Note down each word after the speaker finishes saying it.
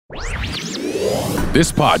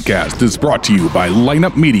This podcast is brought to you by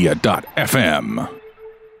lineupmedia.fm.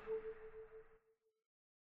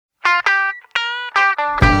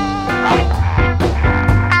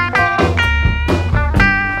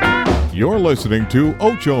 You're listening to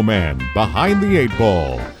Ocho Man Behind the Eight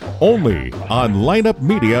Ball, only on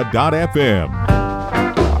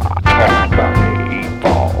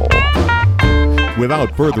lineupmedia.fm.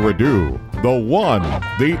 Without further ado, the one,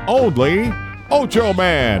 the only Ocho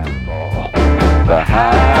Man.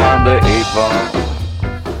 Behind the Eight Ball.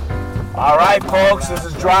 All right, folks, this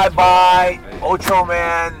is Drive By Ocho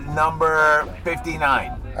Man number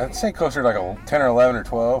 59. I'd say closer to like a 10 or 11 or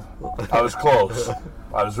 12. I was close.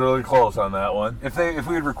 I was really close on that one. If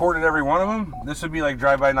we had recorded every one of them, this would be like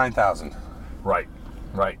Drive By 9,000. Right.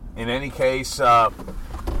 In any case,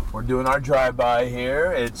 we're doing our drive-by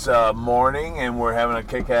here. It's morning, and we're having a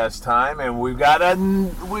kick-ass time. And we've got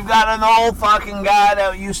an old fucking guy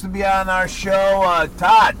that used to be on our show,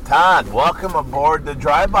 Todd. Todd, welcome aboard the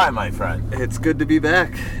drive-by, my friend. It's good to be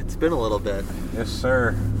back. It's been a little bit. Yes,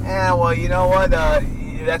 sir. Yeah, well, you know what?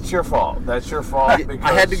 That's your fault. That's your fault. Because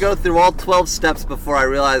I had to go through all 12 steps before I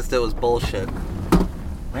realized it was bullshit.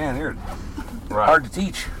 Man, you're Right. hard to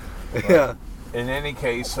teach. Yeah. In any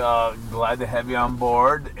case, glad to have you on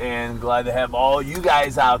board, and glad to have all you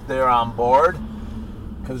guys out there on board,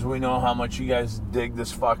 because we know how much you guys dig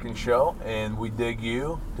this fucking show, and we dig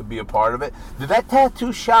you to be a part of it. Did that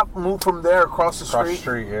tattoo shop move from there across the Across street? the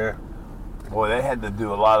street, yeah. Boy, they had to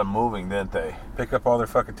do a lot of moving, didn't they? Pick up all their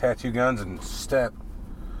fucking tattoo guns and step.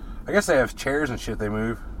 I guess they have chairs and shit they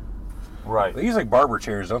move. Right. They use like barber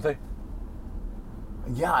chairs, don't they?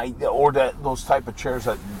 Yeah, or those type of chairs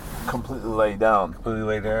that completely lay down. Completely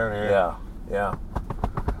laid down, Yeah.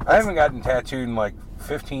 I haven't gotten tattooed in like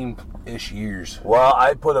 15-ish years. Well,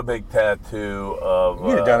 I put a big tattoo of... You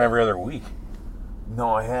get it done every other week.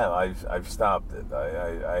 No, I have. I've stopped it.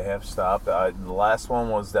 I have stopped. The last one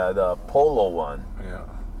was that polo one Yeah.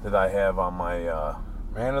 that I have on my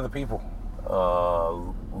Man of the people.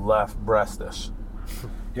 left breastus.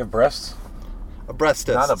 You have breasts? A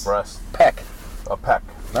breastus. Not a breast, Peck. a peck.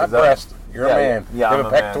 Not Is that- breast. You're yeah, a man. Yeah, you I'm have a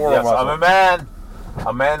a man. pectoral Yes, muscle. I'm a man.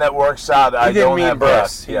 A man that works out. I didn't don't mean have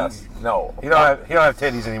breasts. breasts. Yes. No. He don't have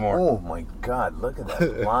titties anymore. Oh my God! Look at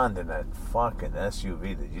that blonde in that fucking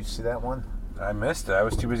SUV. Did you see that one? I missed it. I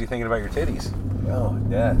was too busy thinking about your titties. Oh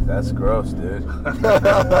yeah, that's gross, dude.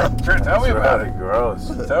 Tell me about Really it. gross.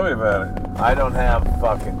 Tell me about it. I don't have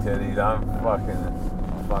fucking titties. I'm fucking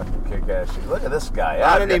kick-ass shit. Look at this guy.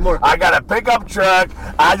 Not anymore. I got a pickup truck.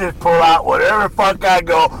 I just pull out whatever the fuck I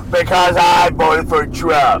go because I voted for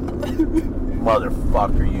Trump.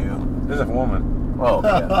 Motherfucker, you. There's a woman. Oh,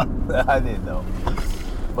 yeah. I didn't know. As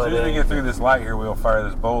But soon as we get through this light here, we'll fire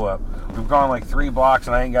this bowl up. We've gone like 3 blocks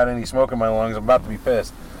and I ain't got any smoke in my lungs. I'm about to be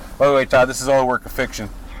pissed. By the way, Todd, this is all a work of fiction.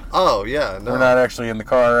 Oh, yeah. No. We're not actually in the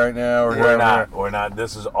car right now. we're not. We're not.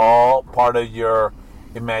 This is all part of your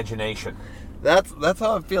imagination. That's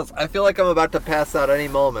how it feels. I feel like I'm about to pass out any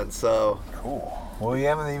moment, so... Cool. Well, you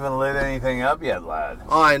haven't even lit anything up yet, lad.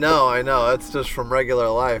 Oh, I know. It's just from regular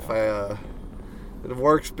life.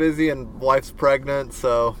 Work's busy and wife's pregnant,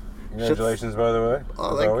 so... Congratulations, by the way.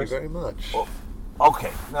 Oh, as thank always. you very much.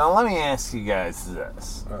 Okay, now let me ask you guys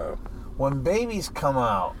this. Uh-oh. When babies come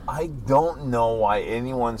out, I don't know why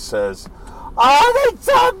anyone says, "Oh, they're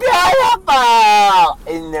so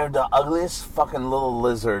beautiful!" And they're the ugliest fucking little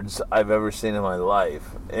lizards I've ever seen in my life.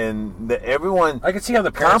 And everyone I can see how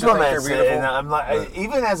the parents would think they're compliments it. beautiful. And I'm like,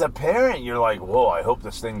 even as a parent, you're like, "Whoa, I hope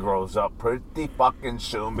this thing grows up pretty fucking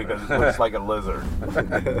soon because it looks like a lizard."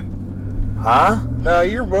 Huh? No,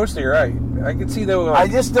 you're mostly right. I can see though. I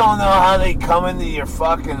just don't know how they come into your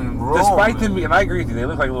fucking room. Despite them being, and I agree with you, they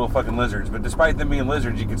look like little fucking lizards, but despite them being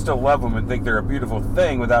lizards, you can still love them and think they're a beautiful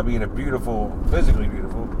thing without being physically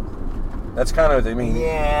beautiful. That's kind of what they mean.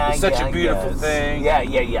 Yeah, it's such I a beautiful guess. thing.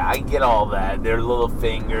 Yeah, I get all that. Their little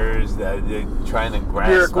fingers that they're trying to grasp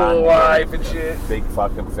Miracle on of life and shit. big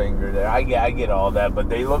fucking finger there. I get all that, but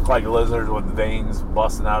they look like lizards with veins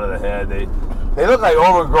busting out of the head. They look like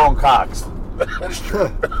overgrown cocks. That's true.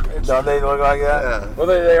 Don't they look like that? Yeah. Well,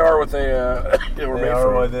 they are what they were They made are,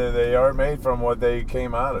 from. what they are made from what they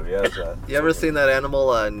came out of. Yes. You ever seen that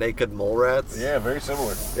animal, naked mole rats? Yeah, very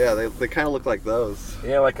similar. Yeah, they kind of look like those.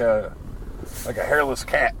 Yeah, like a hairless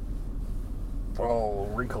cat. Oh,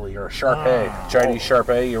 wrinkly or a Shar-Pei. Chinese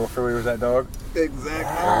Shar-Pei. You familiar with that dog?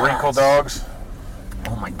 Exactly. Wrinkle dogs.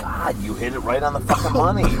 Oh my God, you hit it right on the fucking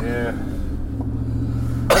money. Yeah.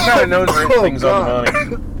 I'm kind of known for hitting things on the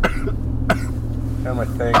money. Kind of my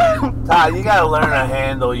thing. Todd, you gotta learn to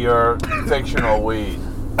handle your fictional weed.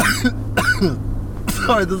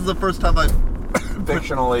 Sorry, this is the first time I've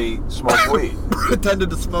fictionally smoke weed. Pretended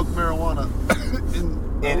to smoke marijuana.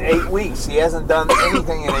 In 8 weeks. He hasn't done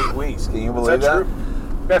anything in 8 weeks. Can you believe that?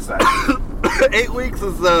 That's not 8 weeks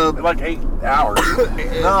is like 8 hours.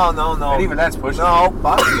 No. And even that's pushing. No,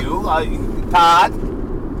 fuck you. Todd,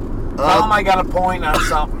 tell him I got a point on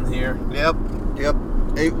something here. Yep.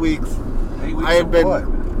 8 weeks. 8 weeks I have of been,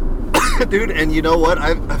 what? dude, and you know what?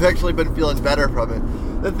 I've actually been feeling better from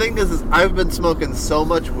it. The thing is I've been smoking so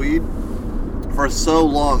much weed for so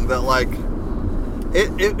long that like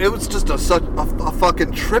it was just such a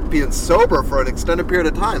fucking trip being sober for an extended period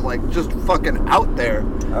of time, like just fucking out there. I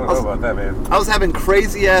don't know about that, man. I was having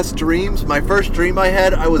crazy ass dreams. My first dream I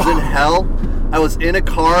had, I was in hell. I was in a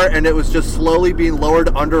car and it was just slowly being lowered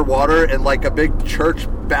underwater in like a big church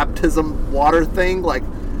baptism water thing, like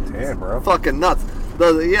Damn, bro. fucking nuts.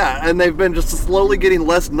 Yeah, and they've been just slowly getting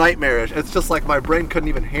less nightmarish. It's just like my brain couldn't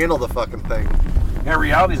even handle the fucking thing. Yeah,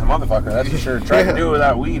 reality's a motherfucker, that's for sure. Trying to do it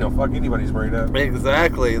without weed will fuck anybody's brain up.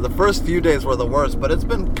 Exactly. The first few days were the worst, but it's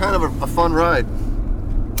been kind of a fun ride.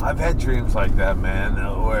 I've had dreams like that, man,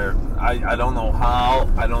 where I don't know how,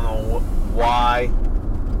 I don't know why,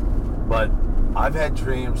 but I've had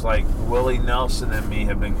dreams like Willie Nelson and me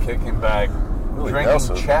have been kicking back, drinking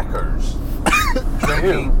Nelson. checkers,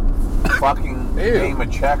 drinking fucking game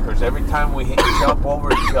of checkers. Every time we jump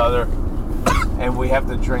over each other and we have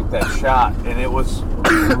to drink that shot, and it was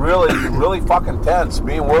really, really fucking tense.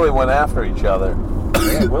 Me and Willie went after each other.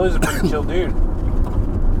 Yeah, Willie's a pretty chill dude.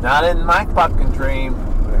 Not in my fucking dream.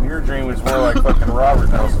 And your dream was more like fucking Robert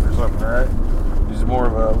Nelson or something, right? He's more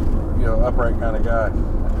of a, upright kind of guy.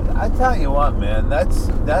 I tell you what, man, that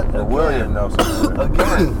William Nelson.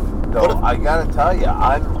 Again, though, I gotta tell you,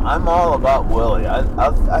 I'm all about Willie.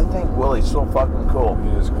 I think Willie's so fucking cool. He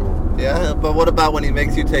is cool. Yeah, but what about when he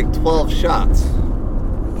makes you take 12 shots?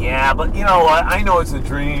 Yeah, but you know what? I know it's a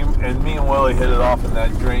dream, and me and Willie hit it off in that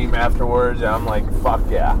dream afterwards, and I'm like, fuck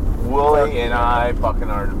yeah. Willie and I fucking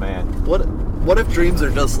are the man. What if dreams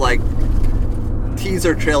are just like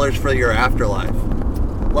teaser trailers for your afterlife?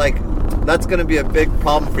 Like, that's going to be a big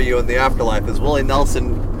problem for you in the afterlife, is Willie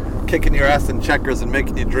Nelson kicking your ass in checkers and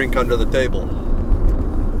making you drink under the table.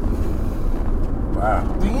 Wow.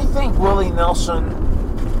 Do you think Willie Nelson,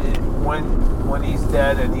 when he's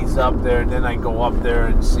dead and he's up there, and then I go up there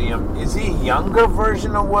and see him, is he a younger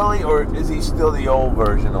version of Willie, or is he still the old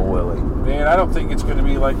version of Willie? Man, I don't think it's going to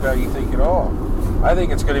be like that you think at all. I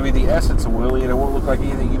think it's going to be the essence of Willie, and it won't look like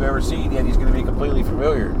anything you've ever seen, yet he's going to be completely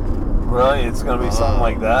familiar. Really? It's going to be something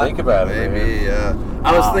like that? Think about it, Maybe, man. yeah.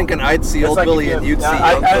 I was thinking I'd see It's old like Willie you and get- you'd see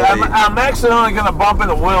young Willie. I'm accidentally going to bump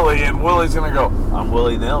into Willie, and Willie's going to go, I'm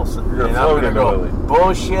Willie Nelson. You're gonna and I'm float going to into go, Willie.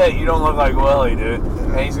 bullshit, you don't look like Willie, dude.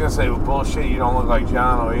 And he's going to say, well, bullshit, you don't look like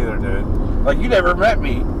Jono either, dude. Like, you never met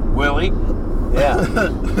me, Willie. Yeah.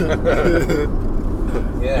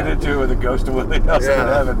 Get into it with the ghost of Willie Nelson in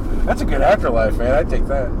Yeah. heaven. That's a good afterlife, man. I'd take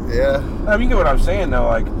that. Yeah. I mean, you get what I'm saying, though.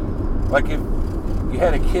 Like if you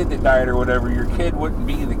had a kid that died or whatever, your kid wouldn't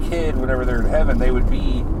be the kid whenever they're in heaven. They would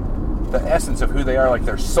be the essence of who they are, like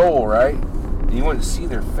their soul, right? And you wouldn't see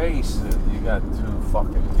their face. You got two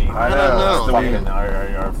fucking demons. I don't know. Fucking,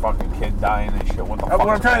 our fucking kid dying and shit. What the fuck? What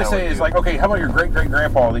I'm trying to say is, like, okay, how about your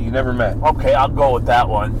great-great-grandpa that you never met? Okay, I'll go with that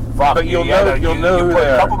one. Fuck, But you'll you know- gotta- you'll you, know you who put they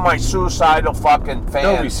a are. couple of my suicidal fucking fans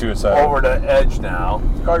Don't be suicidal. over the edge now.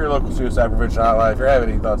 Call your local suicide prevention hotline if you're having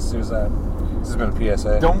any thoughts of suicide. This has been a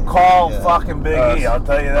PSA. Don't call Yeah. fucking Big Us. E. I'll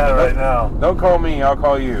tell you that right now. Don't call me. I'll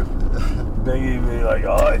call you. Big E be like,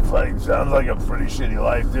 oh, it's like sounds like a pretty shitty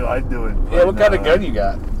life, dude. I'd do it. Yeah, right what kind of now. gun you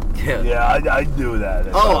got? Yeah. Yeah, I'd do that.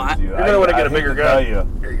 if Oh, I was you. You're gonna want to get a hate bigger to gun. tell you.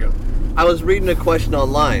 Here you go. I was reading a question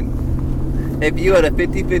online. If you had a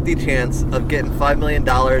 50-50 chance of getting $5 million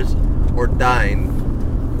or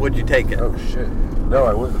dying, would you take it? Oh shit. No,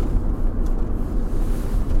 I wouldn't.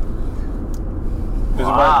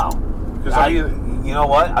 Wow. Because You know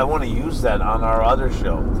what? I want to use that on our other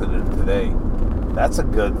show today. That's a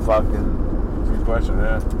good fucking... good question,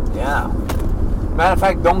 yeah. Yeah. Matter of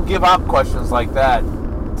fact, don't give out questions like that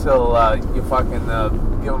till you fucking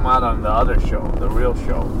give them out on the other show, the real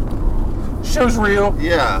show. Show's real.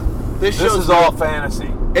 Yeah. This This show's is all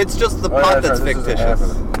fantasy. It's just the Oh, yeah, pot that's that's right, this isn't fictitious.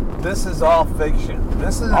 happening. This is all fiction.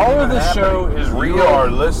 This is All of this show is real. You are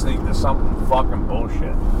listening to something fucking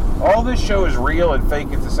bullshit. All this show is real and fake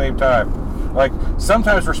at the same time. Like,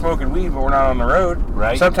 sometimes we're smoking weed, but we're not on the road.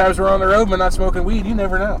 Right. Sometimes we're on the road, but not smoking weed. You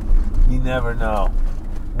never know. You never know.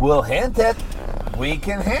 We'll hint it. We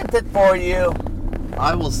can hint it for you.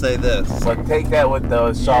 I will say this. But take that with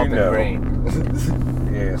the salt You know. and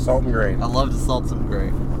grain. Yeah, salt and grain. I love to salt some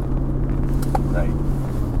grain. Right.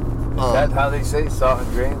 Is that how they say salt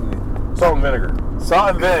and grain? Salt and vinegar.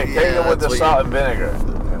 Salt and vinegar. Take it with the that's salt and vinegar.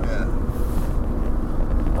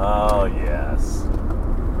 Yeah. Oh, yes.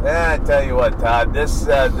 Yeah, I tell you what, Todd,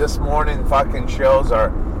 this morning fucking shows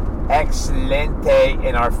are excelente,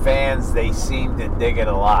 and our fans, they seem to dig it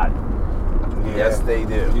a lot. Yeah. Yes, they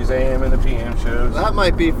do. These AM and the PM shows. That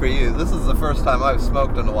might be for you. This is the first time I've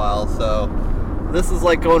smoked in a while, so this is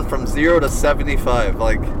like going from 0 to 75.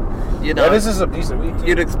 Like, you know, Yeah, this is a decent week.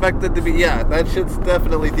 you'd expect it to be. Yeah, that shit's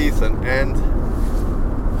definitely decent. And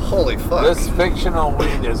holy fuck, This fictional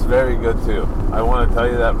weed is very good, too. I want to tell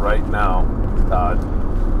you that right now, Todd.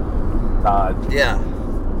 Todd. yeah,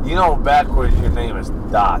 You know, backwards, your name is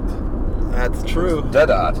Dot. that's true. Dot.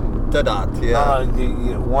 Dot, yeah.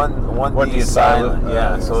 One D D is is silent. silent.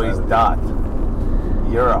 Yeah, Yeah, so he's silent. Dot.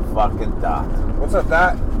 You're a fucking Dot. What's up,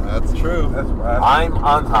 Dot? That's true. That's I'm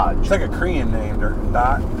Anhaj. It's like a Korean name,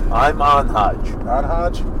 Dot. I'm Anhaj.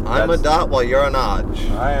 Hodge. I'm a that's- dot while you're an Odge.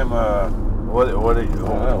 I am What are you? know,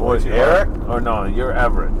 What, what's your- Eric? Or no, you're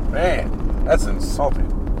Everett. man. That's insulting.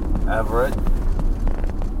 Everett.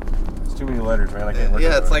 It's too many letters, man. I can't work Yeah,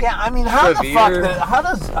 with it's it. like Yeah, I mean, how the fuck? Trevere. How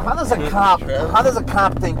does a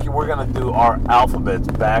cop think we're gonna do our alphabets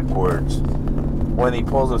backwards when he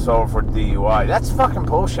pulls us over for DUI? That's fucking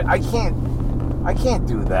bullshit. I can't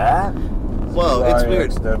do that. Well, it's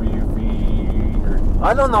weird. XWV or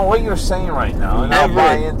I don't know what you're saying right now, and I'll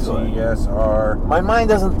buy into it. TSR My mind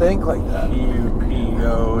doesn't think like that.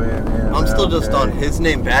 QPONN. I'm still just on his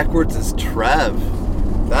name backwards is Trev.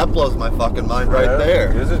 That blows my fucking mind right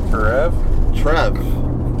there. Is it Trev? Trev.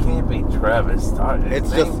 It can't be Travis. It's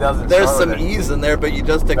His name just doesn't there's start some with an E's in there, but you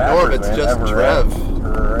just ignore them. It's Backwards, just man. Trev.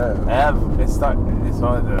 Trev. Ev. It's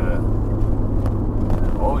on the.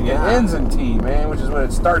 Oh It yeah. ends in T, man, which is what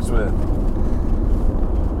it starts with.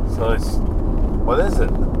 So it's. What is it?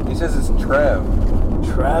 He says it's Trev.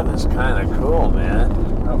 Trev is kind of cool, man.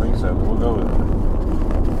 I don't think so, but we'll go with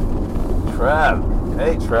it. Trev.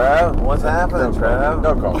 Hey, Trev. What's happening, Trev?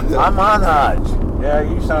 Don't call me. I'm Anhaj. Yeah,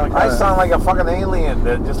 you sound I like sound like a fucking alien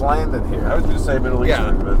that just landed I here. was going to say Middle Yeah.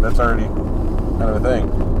 Eastern, but that's already kind of a thing.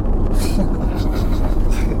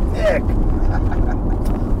 Dick.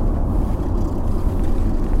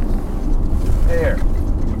 There.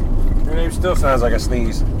 Your name still sounds like a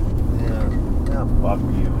sneeze. Yeah, fuck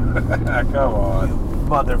you. Come on.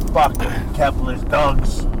 Motherfucker. Kepler's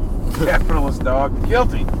dogs. Capitalist dog.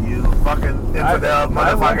 Guilty. You fucking infidel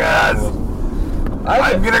motherfuckers. I'm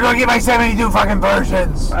I've gonna go get my 72 fucking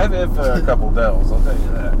versions. if a couple Dells, I'll tell you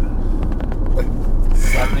that.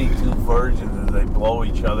 72 virgins as they blow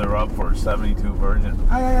each other up for 72 virgins.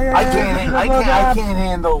 I can't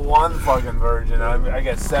handle one fucking virgin. I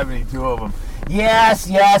got 72 of them. Yes,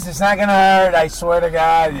 it's not gonna hurt. I swear to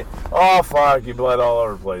God. Oh fuck, you bled all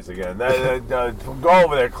over the place again. Go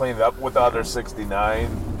over there, clean it up with the other 69.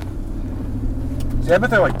 See, I bet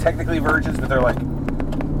they're like technically virgins, but they're like,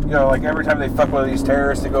 you know, like every time they fuck one of these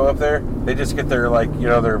terrorists to go up there, they just get their like, you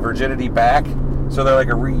know, their virginity back. So they're like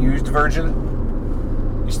a reused virgin.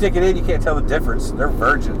 You stick it in, you can't tell the difference. They're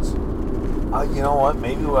virgins. You know what?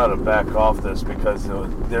 Maybe we ought to back off this because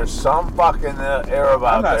there's some fucking Arab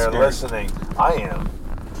out not there scared. listening. I am.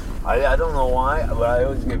 I don't know why, but I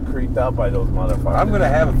always get creeped out by those motherfuckers. I'm going to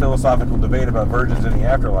have a philosophical debate about virgins in the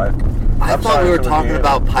afterlife. I I'm thought sorry we were for talking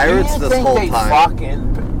Louisiana. about pirates Do you this think whole they time.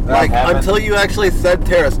 fucking Like haven't- until you actually said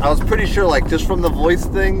terrorist, I was pretty sure. Like just from the voice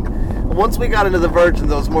thing. Once we got into the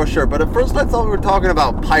virgins, I was more sure. But at first, I thought we were talking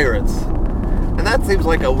about pirates, and that seems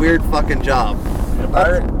like a weird fucking job. A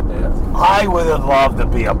pirate? Yeah. I would have loved to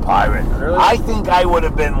be a pirate. Really? I think I would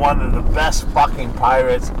have been one of the best fucking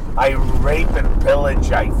pirates. I rape and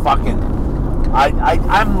pillage. I'm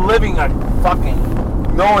living a fucking.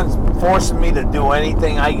 No one's forcing me to do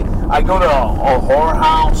anything. I go to a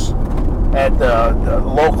whorehouse at the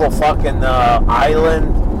local fucking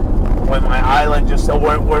island when my island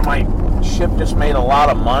where my ship just made a lot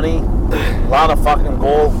of money, a lot of fucking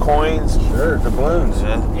gold coins. Sure, doubloons.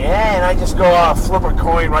 Yeah, and I just go flip a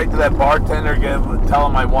coin right to that bartender, tell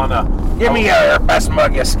him I want to. Give me your best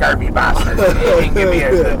mug, you scurvy bastard. And give me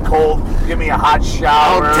a cold, give me a hot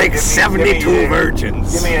shower. I'll take give me- 72 give me-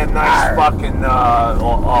 virgins. Give me a nice fucking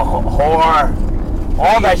whore.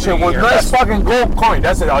 All that shit with Your nice best- fucking gold coin.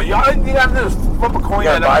 That's it. All you gotta do is flip a coin. You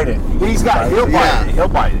gotta at bite him. it. He'll bite Yeah. it. He'll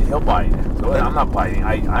bite it. He'll bite it. So I'm not biting.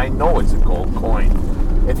 I know it's a gold coin.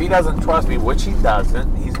 If he doesn't trust me, which he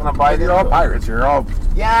doesn't, he's gonna bite it. You're all pirates. You're all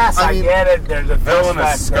Yes, I mean, get it. There's a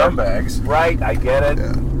villainous factor. scumbags. Right, I get it.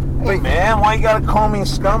 Hey man, why you gotta call me a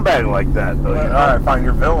scumbag like that though? You know? All right, fine.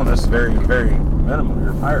 You're villainous, very, very minimal.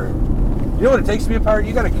 You're a pirate. You know what it takes to be a pirate?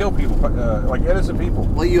 You got to kill people, like innocent people.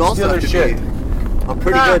 Well, you also Steal have their to shit. be a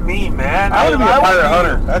pretty Not good. me, man. I want to be a pirate would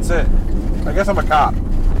hunter. That's it. I guess I'm a cop.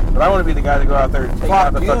 But I want to be the guy to go out there and take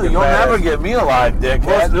out the Fuck fucking you. You'll badass. never get me alive,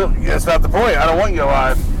 dickhead. Well, that's not the point. I don't want you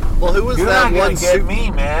alive. Well, who was You're that not one? gonna get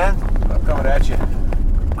me, man. I'm coming at you.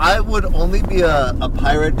 I would only be a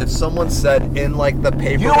pirate if someone said in like the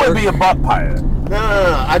paperwork. You would be a butt pirate. No.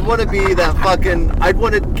 I'd want to be that fucking. I'd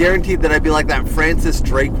want it guaranteed that I'd be like that Francis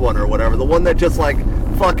Drake one or whatever. The one that just like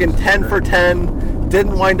fucking 10 for 10,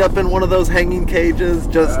 didn't wind up in one of those hanging cages,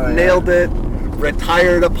 just nailed it,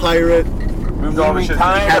 retired a pirate, Moved all the shit.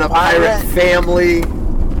 had a pirate family.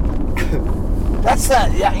 That's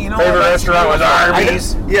that. Yeah, you know. Favorite that's restaurant was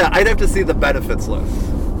Arby's. I'd have to see the benefits list.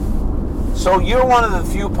 So you're one of the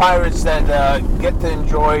few pirates that get to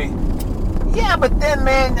enjoy. Yeah, but then,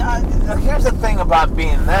 man, here's the thing about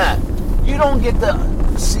being that. You don't get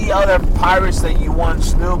to see other pirates that you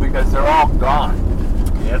once knew because they're all gone.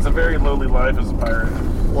 Yeah, it's a very lowly life as a pirate.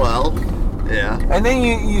 Well, yeah. And then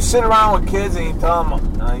you sit around with kids and you tell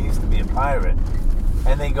them, I used to be a pirate.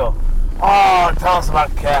 And they go, oh, tell us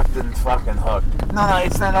about Captain fucking Hook. No,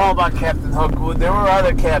 it's not all about Captain Hook. There were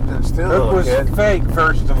other captains too, Hook little was kid. fake,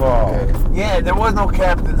 first of all. Yeah, there was no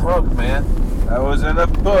Captain Hook, man. That was in a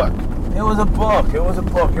book. It was a book.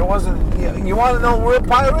 It wasn't. You want to know real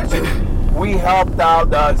pirates? We helped out.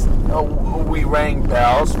 We rang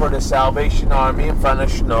bells for the Salvation Army in front of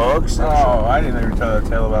Schnucks. Oh, I didn't ever tell a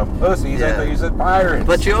tale about pussies. I Yeah. thought you said pirates.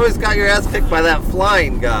 But you always got your ass kicked by that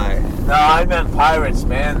flying guy. No, I meant pirates,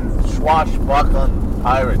 man. Swashbuckling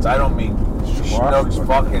pirates. I don't mean Schnucks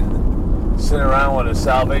fucking sit around with a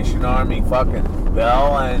Salvation Army fucking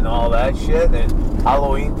bell and all that shit. And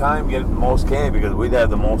Halloween time, get the most candy because we'd have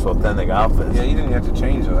the most authentic outfits. Yeah, you didn't have to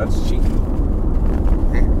change it. That's cheeky.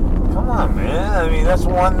 Come on, man. I mean, that's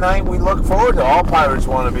one night we look forward to. All pirates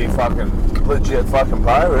want to be fucking legit fucking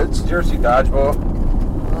pirates. Did you ever see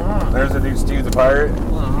Dodgeball? There's the dude Steve the Pirate.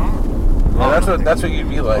 Yeah, that's what you'd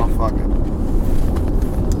be like. Oh, fuck it.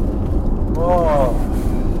 Oh.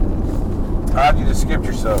 How'd you just skipped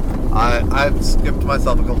yourself? I've skipped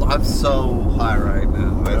myself a couple. I'm so high right now.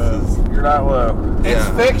 You're not low. It's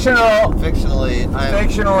Yeah. fictional. Fictionally,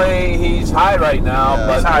 Fictionally, he's high right now, Yeah,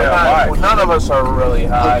 but he's high we're on not, life. none of us are really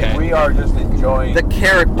high. Okay. We are just enjoying the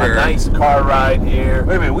character. a nice car ride here.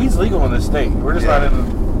 Wait a minute, weed's legal in this state. We're just not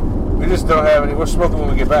in. We just don't have any. We're smoking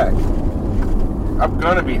when we get back. I'm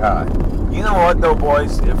gonna be high. You know what, though,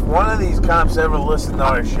 boys? If one of these cops ever listened to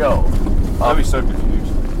our show, I'll be so confused.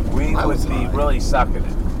 we I would was be high. really sucking it.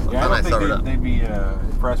 Yeah, I Then I don't sobered think up. they'd be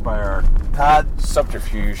impressed by our Todd,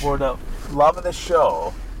 subterfuge. for the love of the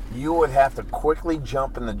show, you would have to quickly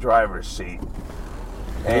jump in the driver's seat.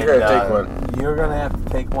 And, You're gonna take one. You're gonna have to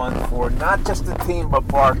take one for not just the team, but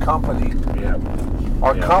for our company. Yeah.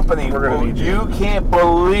 Our Yeah, company. we're gonna need you. You can't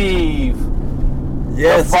believe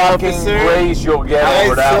Yes, the fucking officer. raise you'll get I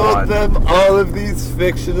over that sold one. them all of these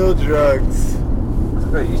fictional drugs.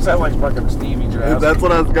 Hey, you sound like fucking Stevie Janowski. That's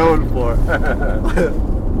what I was going for.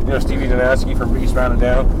 You know Stevie Janowski from Eastbound and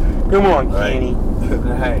Down? Come on, Kenny.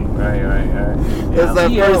 Right. It's that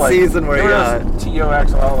T.O. first season where you you know got. T.O.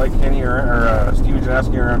 acts a lot like Kenny or Stevie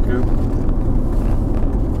Janowski around Coop.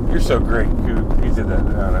 You're so great, Coop. He did that.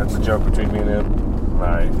 That's a joke between me and him.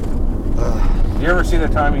 Right. You ever see the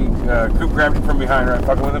time Coop grabbed him from behind, right,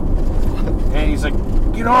 fucking with him? And he's like,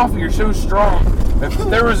 get off, you're so strong. If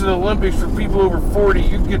there was an Olympics for people over 40,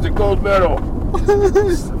 you'd get the gold medal.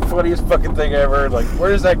 It's the funniest fucking thing I ever heard. Like, where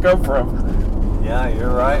does that come from? Yeah, you're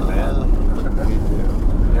right, man.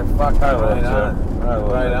 You're fucking I love right Joe. on. I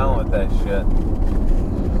love Right Joe. on with that shit.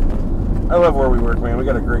 I love where we work, man. We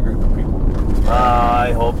got a great group of people.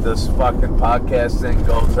 I hope this fucking podcast thing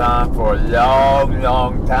goes on for a long,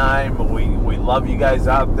 long time. We love you guys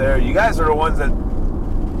out there. You guys are the ones that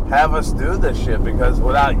have us do this shit because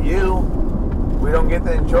without you, we don't get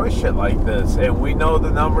to enjoy shit like this. And we know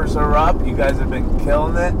the numbers are up. You guys have been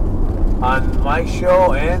killing it on my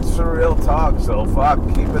show and Surreal Talk. So fuck,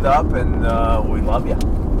 keep it up, and we love you.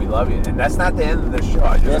 We love you. And that's not the end of the show.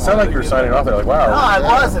 I just Yeah, it sounded wanted like to you were give signing it- off there. Like, wow. No, I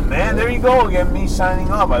wasn't, man. There you go again, me signing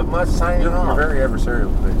off. I must sign You're off. very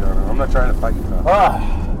adversarial today, John. I'm not trying to fight you, Tom.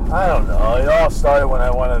 I don't know. It all started when I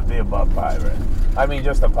wanted to be a butt pirate. I mean,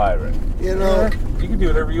 just a pirate. You know, You can do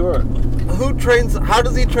whatever you want. who trains? How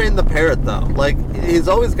does he train the parrot though? Like he's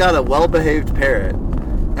always got a well-behaved parrot,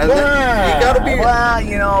 and then you gotta be. Well,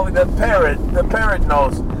 you know, the parrot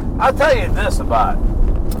knows. I'll tell you this about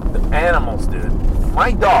the animals, dude.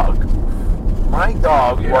 My dog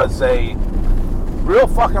was a real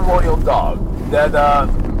fucking loyal dog that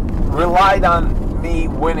relied on me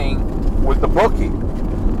winning with the bookie.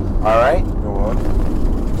 All right. Go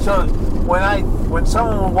on. So when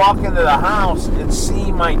someone would walk into the house and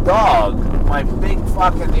see my dog, my big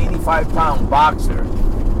fucking 85-pound boxer,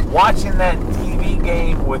 watching that TV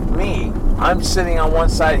game with me. I'm sitting on one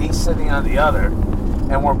side, he's sitting on the other,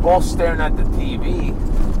 and we're both staring at the TV.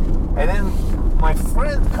 And then my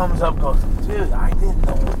friend comes up and goes, dude, I didn't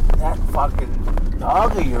know that fucking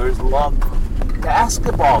dog of yours loved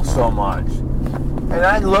basketball so much. And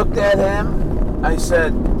I looked at him, I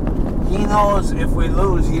said, he knows if we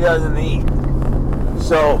lose, he doesn't eat.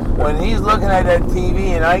 So when he's looking at that TV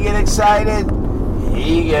and I get excited,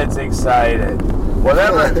 he gets excited.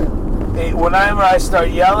 Whenever I start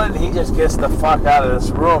yelling, he just gets the fuck out of this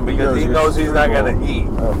room because he knows he's not going to eat.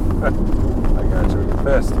 Oh. I got you. You're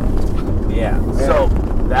pissed. Yeah. So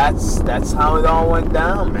that's how it all went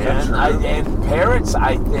down, man. And parents,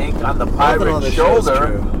 I think, on the Pirate's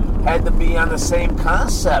shoulder had to be on the same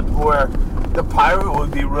concept where the pirate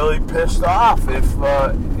would be really pissed off if,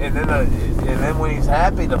 and then when he's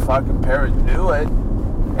happy, the fucking parrot knew it,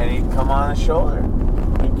 and he'd come on his shoulder.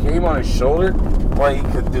 He came on his shoulder? Well, he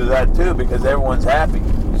could do that too because everyone's happy.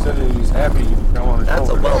 You said that he's happy. You can come on his That's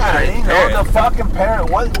shoulder. a well-trained parrot. The fucking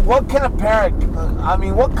parrot. What can a parrot? I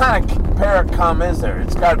mean, what kind of parrot cum is there?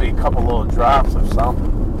 It's got to be a couple little drops of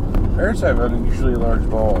something. Parrots have unusually large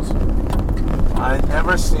balls. I've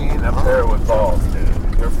never seen a parrot with balls, dude.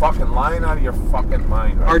 You're fucking lying out of your fucking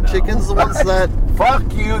mind right Are now. chickens the ones that... Fuck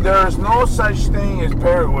you, there's no such thing as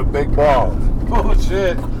parrot with big balls.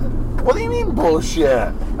 Bullshit. What do you mean bullshit?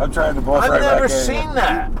 I'm trying to bluff I've right never back at seen you.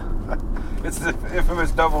 that. It's the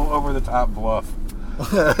infamous double over-the-top bluff.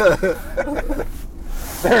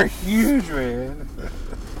 They're huge, man.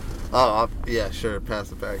 Oh, yeah, sure.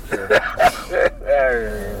 Pass it back. Sure.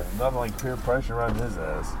 Nothing like peer pressure on his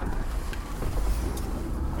ass.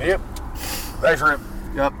 Yep. Thanks, Rip.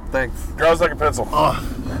 Yep, thanks. Draws like a pencil.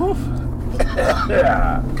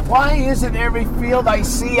 Yeah. Why isn't every field I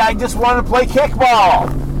see, I just want to play kickball?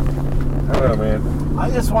 I don't know, man. I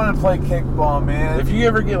just want to play kickball, man. If you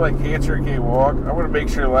ever get like cancer and can't walk, I want to make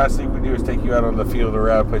sure the last thing we do is take you out on the field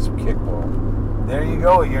around and play some kickball. There you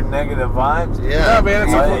go, your negative vibes. Yeah. No,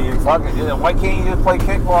 man, Why can't you just play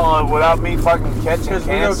kickball without me fucking catching Because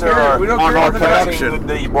we don't cancer care. or, We don't care or about the catching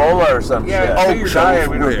the Ebola or some Yeah, shit? until you're dying,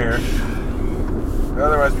 we don't wish. care.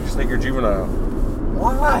 Otherwise, we just think you're juvenile.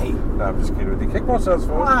 Why? No, I'm just kidding with you. Kickball sounds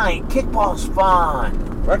fun. Why? Kickball's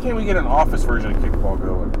fun. Why can't we get an office version of kickball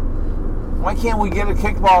going? Why can't we get a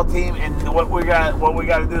kickball team and what we got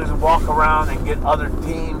to do is walk around and get other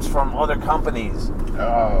teams from other companies,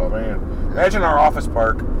 Oh, man. Imagine our office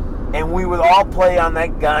park. and we would all play on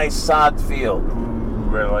that guy's sod field. Ooh,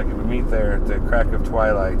 right, like we meet there at the crack of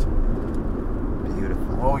twilight.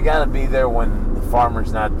 Beautiful. Well, we got to be there when the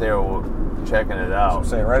farmer's not there checking it That's what out. I'm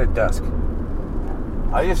saying, right at dusk.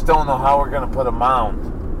 I just don't know how we're going to put a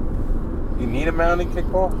mound. You need a mound in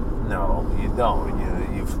kickball? No, you don't.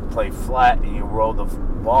 You play flat and you roll the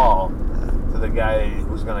ball to the guy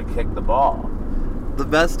who's going to kick the ball. The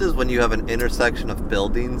best is when you have an intersection of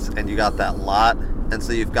buildings and you got that lot, and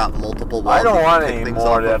so you've got multiple walls. I don't you want can pick any things more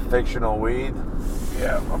off of that of. fictional weed.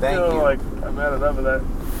 Yeah, I'm Thank feeling you. like I've had enough of that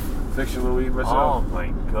fictional weed Oh myself. my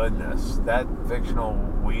goodness, that fictional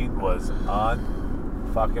weed was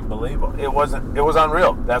fucking believable. It was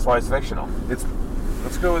unreal. That's why it's fictional.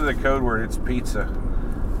 Let's go with the code word. It's pizza.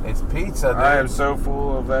 It's pizza, dude. I am so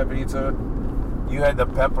full of that pizza. You had the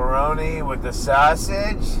pepperoni with the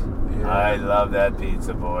sausage. Yeah. I love that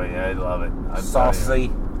pizza, boy. I love it. I'm telling Saucy.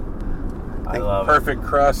 you. I love Perfect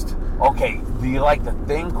crust. it. Okay, do you like the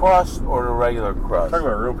thin crust or the regular crust? Talking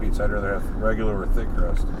about real pizza, I'd rather have regular or thick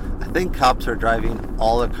crust. I think cops are driving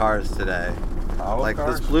all the cars today. Olive Like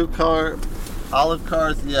cars? this blue car, olive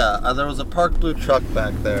cars. Yeah, there was a parked blue truck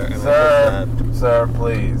back there. And Sir,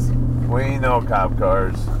 please. We know cop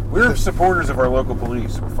cars. We're supporters of our local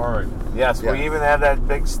police. We're fine. Yes, Yeah. we even have that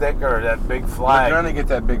big sticker, that big flag. We're going to get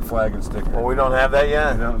that big flag and sticker. Well, we don't have that I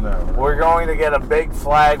yet. don't know. We're going to get a big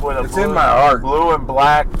flag with a It's in my heart. blue and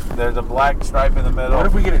black. There's a black stripe in the middle. What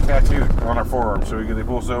if we get it tattooed on our forearm so they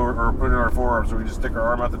pull us over, or put it on our forearm so we just stick our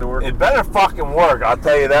arm out the door? It better fucking work. I'll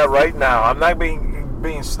tell you that right now. I'm not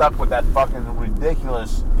being stuck with that fucking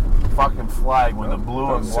ridiculous fucking flag with the blue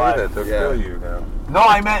Don't and say black. that. They'll Yeah. kill you now. No,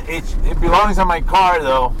 I meant it belongs on my car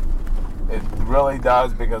though. It really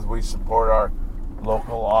does because we support our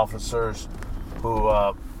local officers who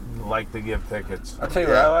like to give tickets. I'll tell you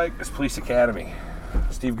what I like is Police Academy.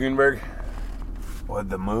 Steve Guttenberg. What,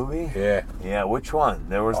 the movie? Yeah. Yeah, which one?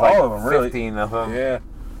 There was All like of them, really. 15 of them. Yeah.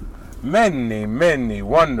 Many, many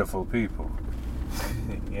wonderful people.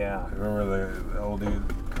 Yeah. Remember the old dude,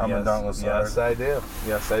 Commandant Yes, Lassard? yes, I do.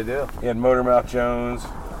 Yes, I do. He had Motormouth Jones,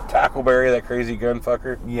 Tackleberry, that crazy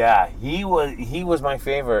gunfucker. Yeah, he was my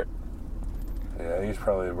favorite. Yeah, he's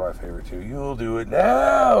probably my favorite too. You'll do it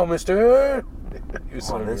now, mister.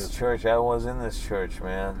 This church, I was in this church,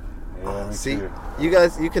 man. Yeah, me See, too. you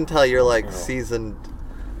guys, you can tell you're like seasoned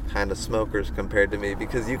kind of smokers compared to me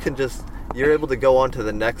because you're able to go on to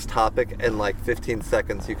the next topic in like 15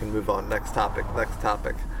 seconds. You can move on. Next topic.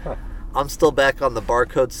 Huh. I'm still back on the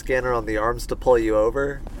barcode scanner on the arms to pull you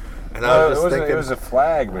over. And I was just thinking, it was a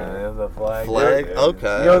flag, man. It was a flag. flag? Yeah.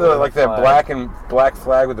 Okay. You know that Flag. black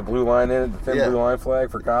flag with the blue line in it, the thin Yeah. blue line flag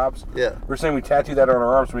for cops? Yeah. We're saying we tattoo that on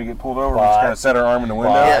our arms when we get pulled over. We just kind of set our arm in the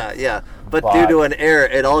window. Yeah. But due to an error,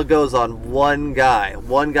 it all goes on one guy.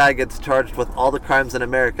 One guy gets charged with all the crimes in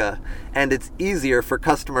America, and it's easier for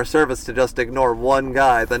customer service to just ignore one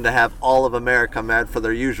guy than to have all of America mad for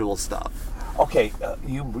their usual stuff. Okay,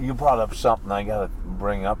 you brought up something I gotta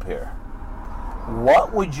bring up here.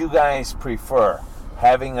 What would you guys prefer?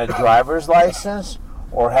 Having a driver's license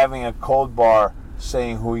or having a code bar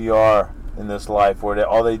saying who you are in this life where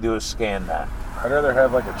all they do is scan that? I'd rather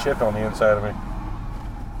have like a chip on the inside of me.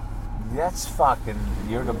 That's fucking,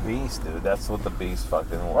 you're the beast, dude. That's what the beast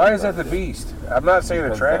fucking wants. Why is that the beast? I'm not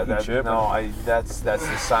saying a tracking chip. No, that's the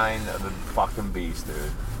sign of the fucking beast, dude.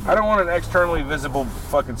 I don't want an externally visible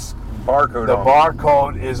fucking barcode The on.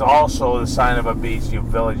 barcode is also the sign of a beast, you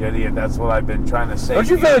village idiot. That's what I've been trying to say. Don't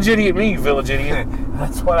you village idiot me, you village idiot.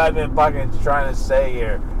 That's what I've been fucking trying to say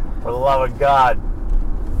here. For the love of God.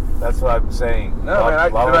 That's what I'm saying. No,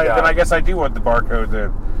 man, then I guess I do want the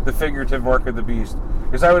barcode, the figurative mark of the beast.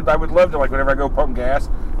 Because I would love to, like, whenever I go pump gas,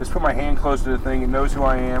 just put my hand close to the thing. It knows who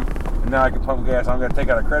I am, and now I can pump gas. I'm gonna take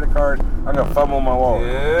out a credit card. I'm gonna fumble my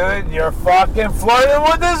wallet. Dude, you're fucking flirting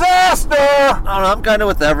with disaster. I don't know, I'm kind of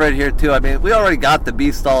with Everett here too. I mean, we already got the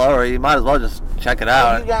beast all over. You might as well just check it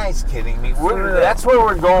Are out. you guys kidding me? That's where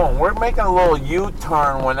we're going. We're making a little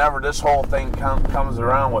U-turn whenever this whole thing comes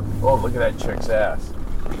around with, oh, look at that chick's ass.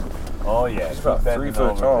 Oh, yeah. It's about bending 3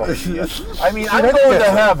 foot tall. I mean, I'm going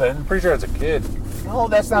to heaven. I'm pretty sure it's a kid. No,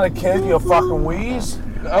 that's not a kid, you fucking wheeze.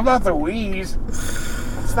 I'm not the wheeze.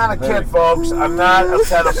 It's not a kid, folks. I'm not a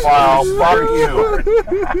pedophile. Fuck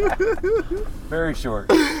you. Very short.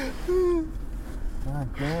 God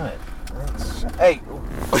damn it. Hey,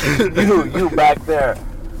 you back there.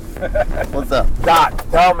 What's up? Dot,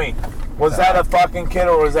 tell me, was that a fucking kid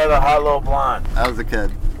or was that a hot little blonde? I was a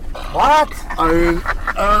kid. What? I mean,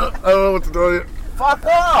 I don't know what to tell you. Fuck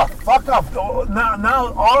off. Fuck off.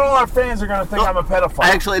 Now all our fans are going to think I'm a pedophile.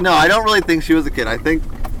 Actually, no, I don't really think she was a kid. I think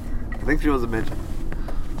she was a midget.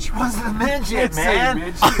 She wasn't a midget, It's a man.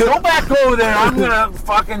 midget. Go back over there. I'm going to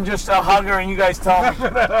fucking just hug her and you guys tell me.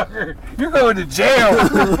 You're going to jail.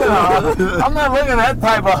 I'm not looking at that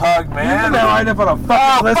type of hug, You're man. gonna wind up on a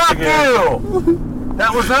fucking list Fuck again. you!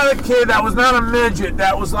 That was not a kid. That was not a midget.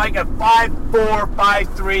 That was like a 5'4",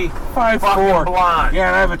 5'3", 5'4". fucking blonde. Yeah,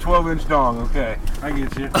 and I have a 12-inch dong. Okay, I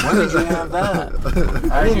get you. When did you have that?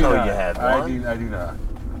 I didn't do know not. you had I one. do not.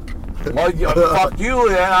 Well, fuck you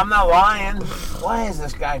then. I'm not lying. Why is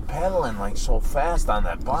this guy pedaling like so fast on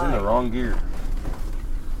that It's in the bike? wrong gear.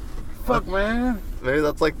 Fuck, man. Maybe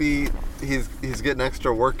that's like he's getting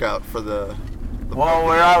extra workout for the Well,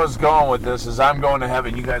 where I was going with this is I'm going to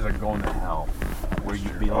heaven. You guys are going to hell, where you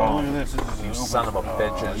Oh, belong. look at this. This is You an son of a open-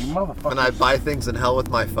 bitches. You motherfucker. When I buy things in hell with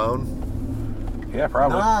my phone. Yeah,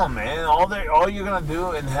 probably. No, man. All you're gonna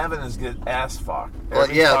do in heaven is get ass fucked Well,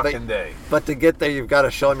 every yeah, fucking day. But to get there, you've got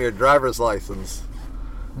to show them your driver's license.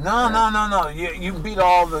 No. You beat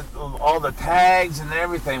all the tags and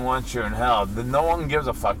everything once you're in hell. No one gives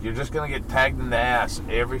a fuck. You're just gonna get tagged in the ass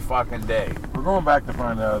every fucking day. We're going back to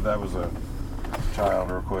find out if that was a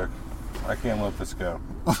child real quick. I can't let this go.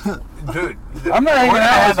 Dude, I'm not we're hanging gonna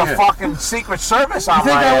out have with the you. fucking Secret Service on You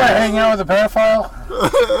think my I want to ass. hang out with a pedophile?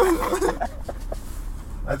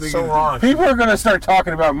 That's so wrong. People are going to start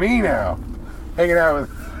talking about me now. Hanging out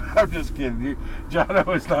with... I'm just kidding.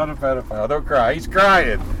 Jono is not a pedophile. Don't cry. He's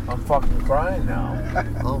crying. I'm fucking crying now.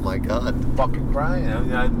 Oh my god. Fucking crying.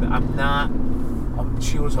 I'm not.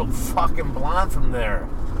 She was a fucking blonde from there.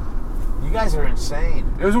 You guys are insane.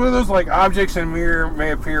 It was one of those, like, objects in a mirror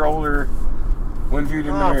may appear older when viewed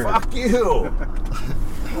in the Oh, mirror. fuck you.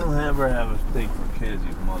 Don't ever have a thing for kids,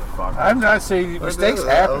 you motherfucker. I'm not saying mistakes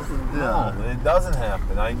happen. No, it doesn't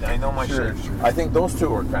happen. I know my Sure, shit. sure. I think those two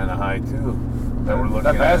were kind of high, too. That were looking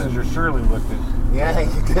That at passenger surely looked at... it. Yeah,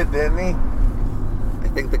 he did, didn't he? I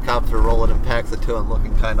think the cops are rolling in packs of two and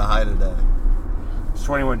looking kind of high today. It's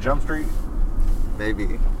 21 Jump Street.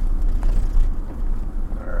 Maybe.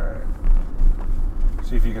 Alright.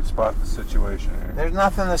 See if you can spot the situation here. There's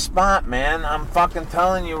nothing to spot, man. I'm fucking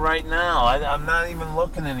telling you right now. I'm not even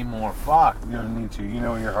looking anymore. Fuck. You don't need to. You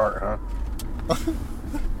know in your heart, huh?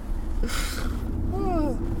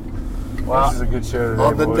 Well, this is a good show today,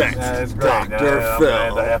 on the boys. next it's great. Dr.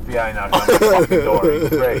 Phil. The FBI knocked on the fucking door. It's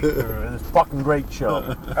great. It's a fucking great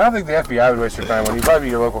show. I don't think the FBI would waste your time on you. Probably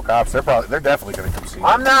your local cops. They're definitely going to come see you.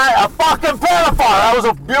 I'm not a fucking pedophile. That was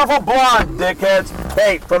a beautiful blonde, dickheads.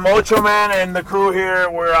 Hey, from Ocho Man and the crew here,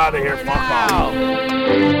 we're out of here. Fuck off.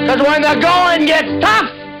 Because when the going gets tough,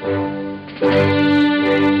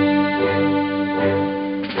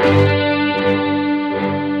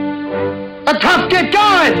 the tough get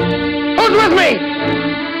going. Who's with me?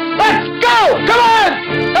 Let's go! Come on!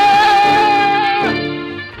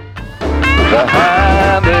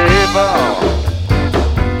 Behind the eight ball,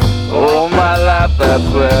 all my life that's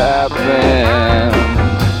where I've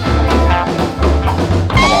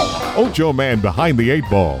been. Ocho Man Behind the Eight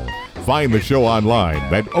Ball. Find the show online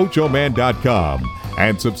at ochoman.com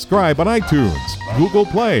and subscribe on iTunes, Google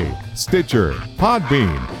Play, Stitcher,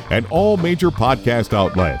 Podbean, and all major podcast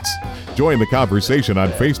outlets. Join the conversation on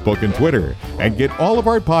Facebook and Twitter and get all of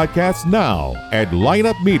our podcasts now at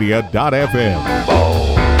lineupmedia.fm.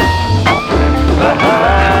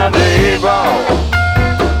 Behind the eight ball,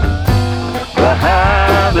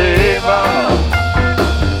 behind the eight ball,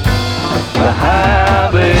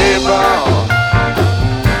 behind the eight ball,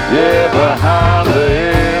 yeah, behind the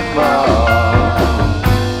eight ball.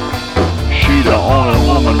 She the only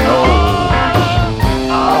woman knows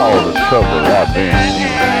all the trouble I've been in.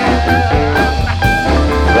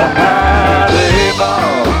 Behind the eight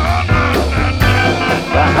ball,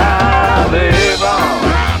 behind the eight ball,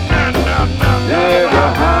 yeah,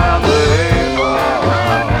 behind the eight ball,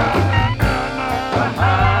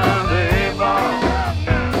 behind the eight ball,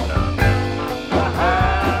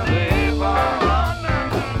 behind the eight ball,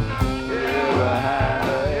 yeah, behind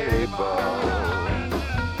the eight ball.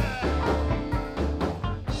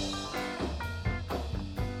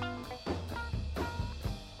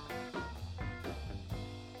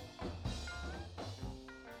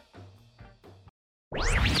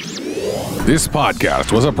 This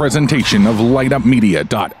podcast was a presentation of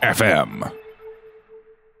lightupmedia.fm.